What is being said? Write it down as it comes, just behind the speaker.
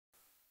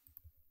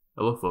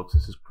Hello folks,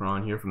 this is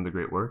Prawn here from The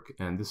Great Work,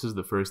 and this is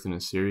the first in a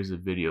series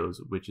of videos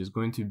which is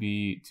going to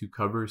be to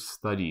cover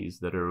studies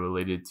that are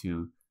related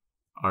to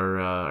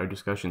our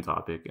discussion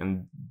topic.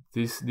 And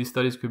these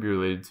studies could be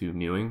related to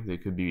mewing, they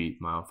could be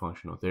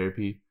myofunctional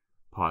therapy,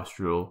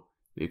 postural,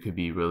 they could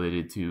be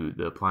related to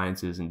the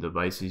appliances and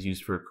devices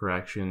used for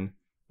correction,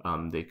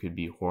 they could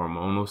be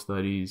hormonal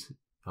studies,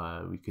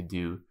 we could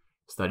do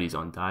studies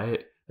on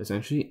diet,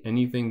 essentially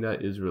anything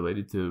that is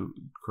related to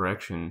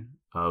correction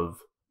of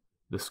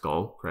the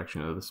skull,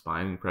 correction of the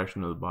spine, and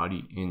correction of the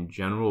body in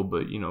general.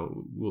 But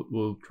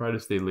we'll try to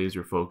stay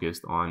laser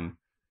focused on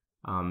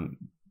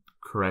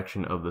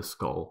correction of the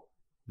skull,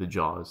 the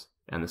jaws,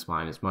 and the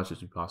spine as much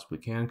as we possibly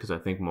can, because I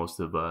think most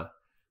of the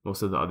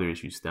other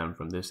issues stem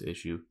from this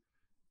issue.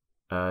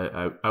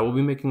 I will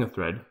be making a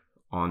thread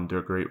on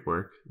their great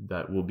work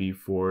that will be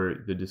for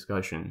the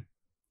discussion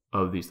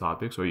of these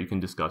topics, or you can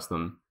discuss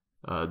them.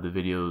 The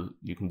video,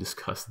 you can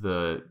discuss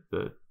the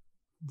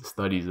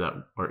studies that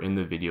are in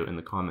the video in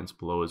the comments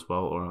below as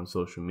well, or on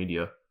social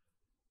media.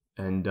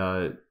 And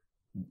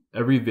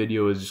every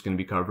video is just going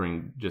to be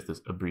covering just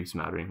a brief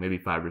smattering, maybe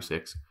 5 or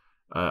 6.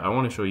 I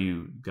want to show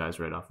you guys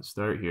right off the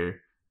start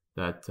here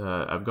that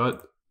I've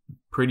got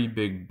pretty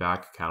big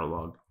back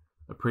catalog,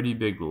 a pretty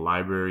big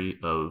library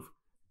of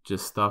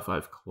just stuff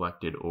I've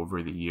collected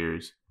over the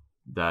years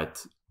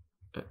that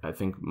I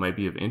think might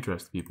be of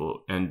interest to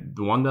people. And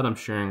the one that I'm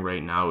sharing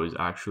right now is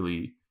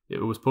actually,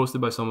 it was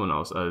posted by someone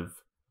else.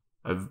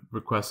 I've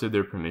requested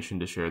their permission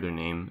to share their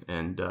name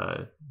and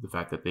the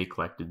fact that they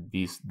collected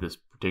this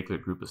particular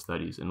group of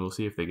studies, and we'll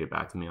see if they get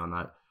back to me on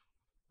that.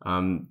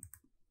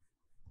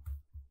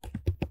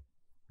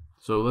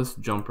 So let's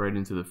jump right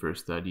into the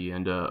first study,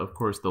 and of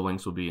course the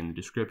links will be in the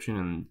description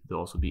and they'll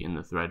also be in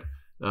the thread.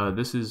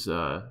 This is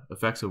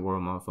effects of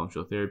oral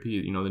myofunctional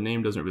therapy. The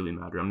name doesn't really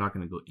matter. I'm not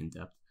going to go in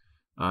depth.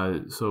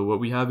 So what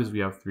we have is we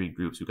have 3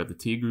 groups. We've got the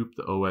T group,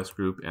 the OS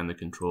group, and the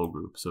control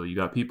group. So you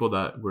got people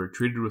that were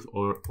treated with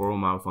oral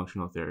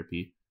myofunctional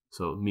therapy,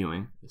 so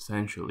mewing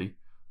essentially,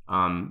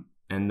 and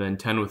then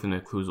 10 with an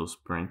occlusal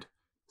splint.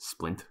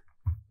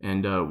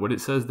 And what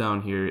it says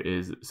down here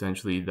is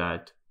essentially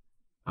that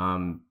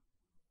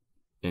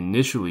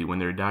initially when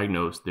they're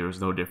diagnosed, there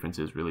was no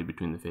differences really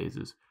between the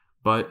phases.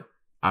 But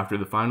after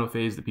the final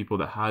phase, the people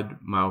that had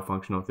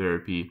myofunctional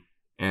therapy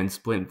and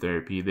splint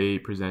therapy, they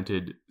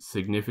presented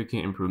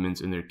significant improvements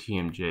in their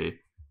TMJ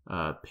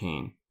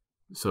pain.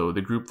 So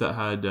the group that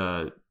had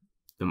the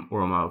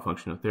oral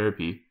myofunctional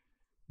therapy,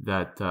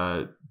 that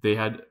they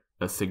had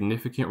a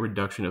significant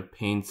reduction of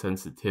pain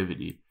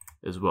sensitivity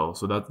as well.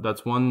 So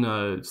that's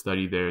one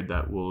study there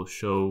that will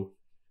show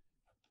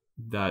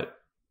that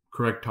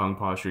correct tongue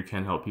posture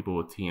can help people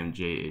with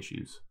TMJ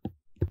issues.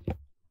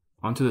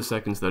 On to the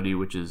second study,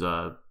 which is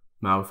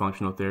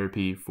myofunctional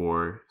therapy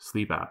for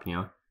sleep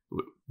apnea.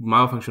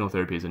 Myofunctional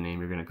therapy is a name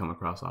you're going to come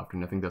across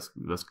often. I think that's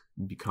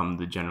become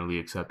the generally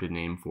accepted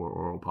name for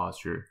oral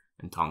posture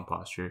and tongue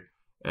posture.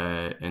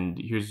 And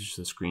here's just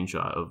a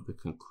screenshot of the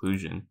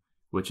conclusion,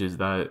 which is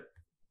that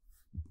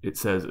it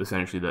says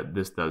essentially that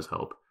this does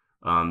help.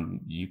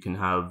 You can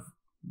have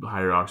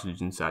higher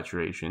oxygen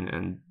saturation,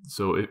 and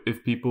so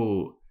if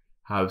people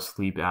have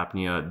sleep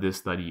apnea, this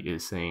study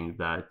is saying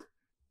that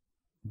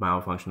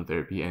myofunctional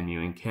therapy and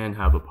mewing can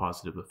have a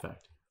positive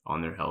effect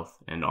on their health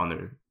and on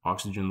their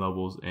oxygen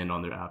levels and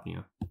on their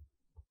apnea.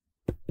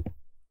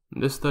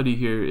 And this study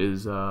here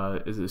is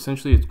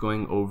essentially, it's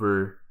going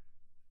over,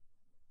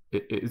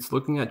 it's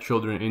looking at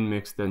children in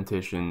mixed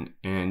dentition,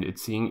 and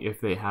it's seeing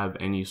if they have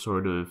any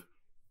sort of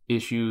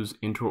issues,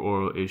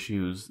 intraoral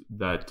issues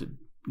that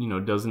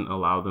doesn't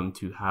allow them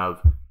to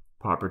have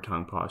proper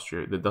tongue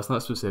posture. That's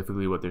not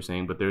specifically what they're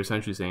saying, but they're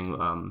essentially saying,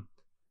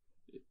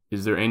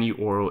 is there any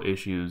oral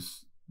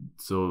issues?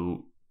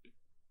 So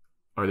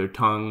are their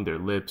tongue, their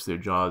lips, their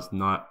jaws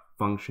not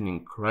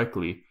functioning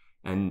correctly,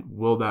 and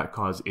will that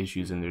cause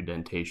issues in their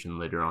dentation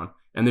later on?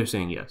 And they're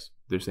saying yes.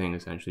 They're saying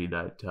essentially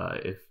that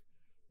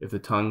if the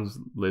tongues,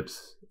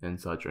 lips, and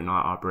such are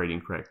not operating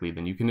correctly,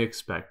 then you can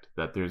expect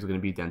that there's going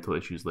to be dental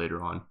issues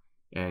later on,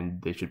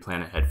 and they should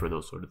plan ahead for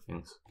those sort of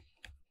things.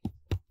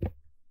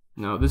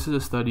 Now, this is a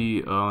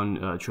study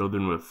on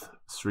children with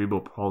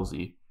cerebral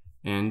palsy,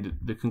 and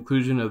the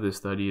conclusion of this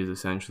study is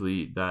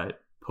essentially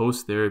that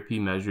post-therapy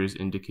measures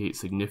indicate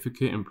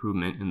significant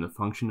improvement in the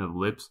function of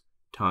lips,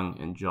 tongue,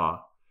 and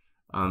jaw.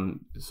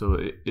 So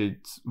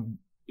it's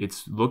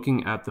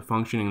looking at the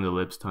functioning of the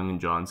lips, tongue,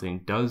 and jaw and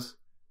saying,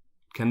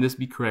 can this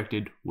be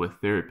corrected with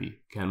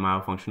therapy? Can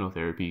myofunctional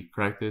therapy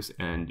correct this?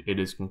 And it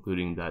is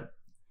concluding that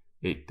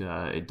it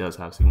does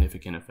have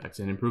significant effects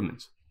and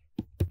improvements.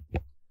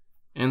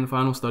 And the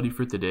final study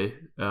for today,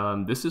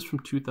 this is from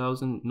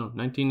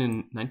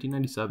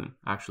 1997,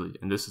 actually,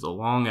 and this is a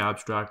long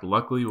abstract.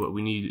 Luckily, what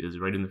we need is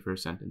right in the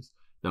first sentence.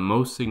 The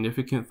most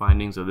significant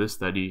findings of this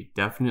study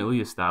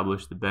definitely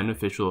establish the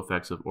beneficial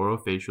effects of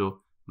orofacial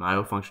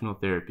myofunctional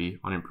therapy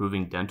on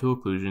improving dental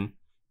occlusion,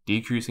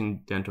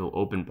 decreasing dental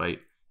open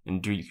bite,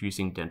 and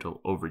decreasing dental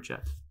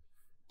overjet.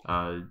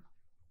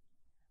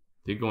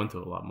 They go into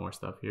a lot more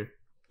stuff here.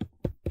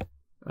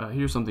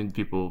 Here's something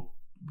people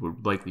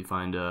would likely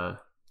find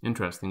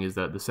interesting is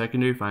that the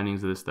secondary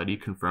findings of the study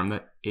confirm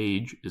that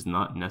age is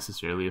not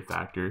necessarily a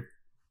factor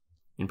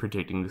in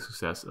predicting the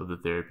success of the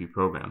therapy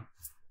program.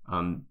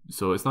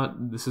 So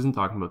this isn't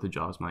talking about the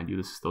jaws, mind you,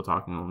 this is still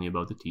talking only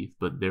about the teeth,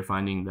 but they're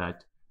finding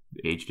that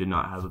age did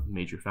not have a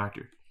major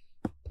factor.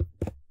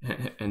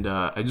 And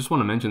I just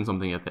want to mention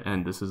something at the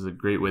end. This is a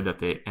great way that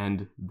they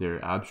end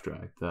their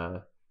abstract,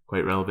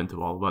 quite relevant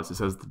to all of us. It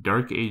says, the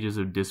dark ages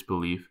of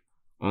disbelief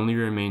only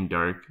remain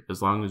dark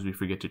as long as we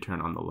forget to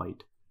turn on the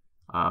light.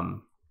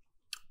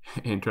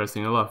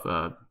 Interesting enough,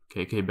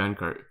 K.K.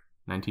 Benkart,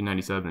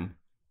 1997.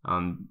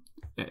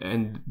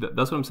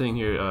 That's what I'm saying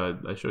here.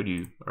 I showed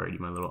you already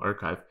my little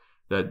archive.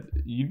 That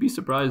you'd be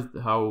surprised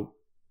how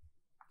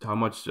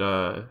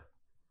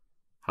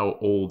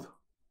old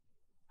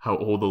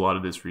a lot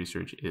of this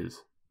research is.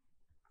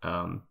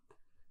 And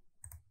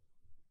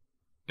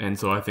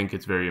so I think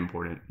it's very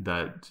important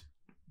that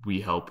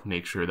we help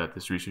make sure that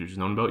this research is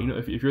known about.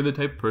 If you're the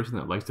type of person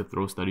that likes to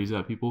throw studies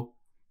at people,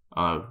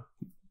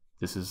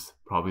 this is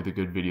probably the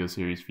good video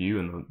series for you,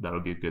 and that'll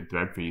be a good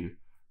thread for you,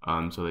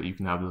 so that you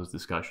can have those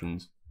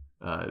discussions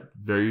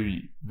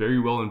very, very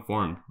well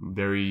informed,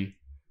 very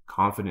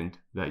confident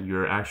that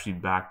you're actually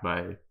backed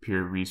by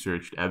peer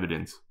researched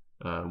evidence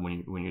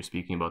when you're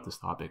speaking about this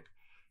topic.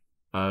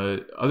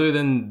 Other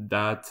than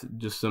that,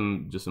 just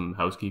some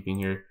housekeeping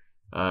here.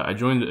 I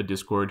joined a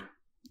Discord.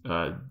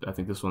 I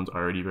think this one's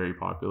already very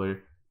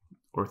popular.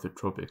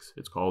 Orthotropics,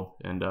 it's called,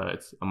 and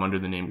I'm under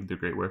the name of The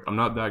Great Work. I'm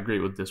not that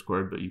great with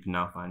Discord, but you can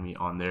now find me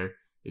on there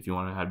if you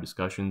want to have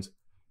discussions.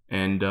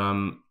 And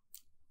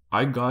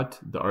I got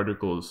the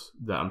articles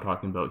that I'm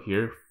talking about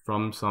here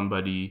from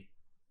somebody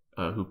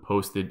who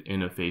posted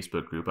in a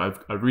Facebook group.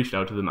 I've reached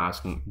out to them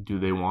asking, do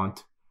they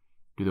want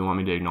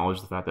me to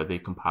acknowledge the fact that they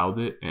compiled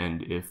it,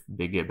 and if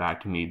they get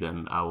back to me,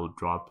 then I will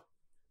drop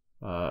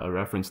a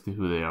reference to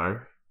who they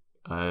are.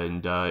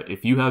 And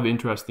if you have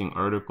interesting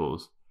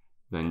articles,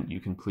 then you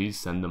can please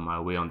send them my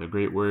way on The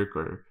Great Work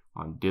or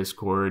on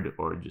Discord,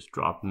 or just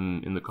drop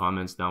them in the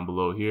comments down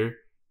below here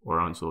or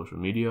on social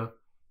media.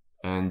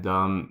 And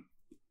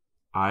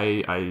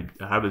I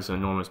have this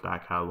enormous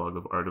back catalog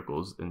of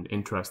articles and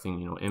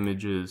interesting,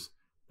 images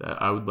that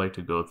I would like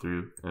to go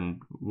through,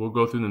 and we'll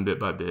go through them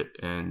bit by bit,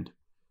 and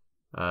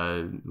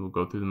we'll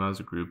go through them as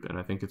a group, and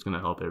I think it's going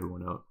to help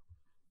everyone out.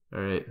 All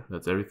right,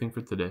 that's everything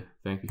for today.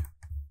 Thank you.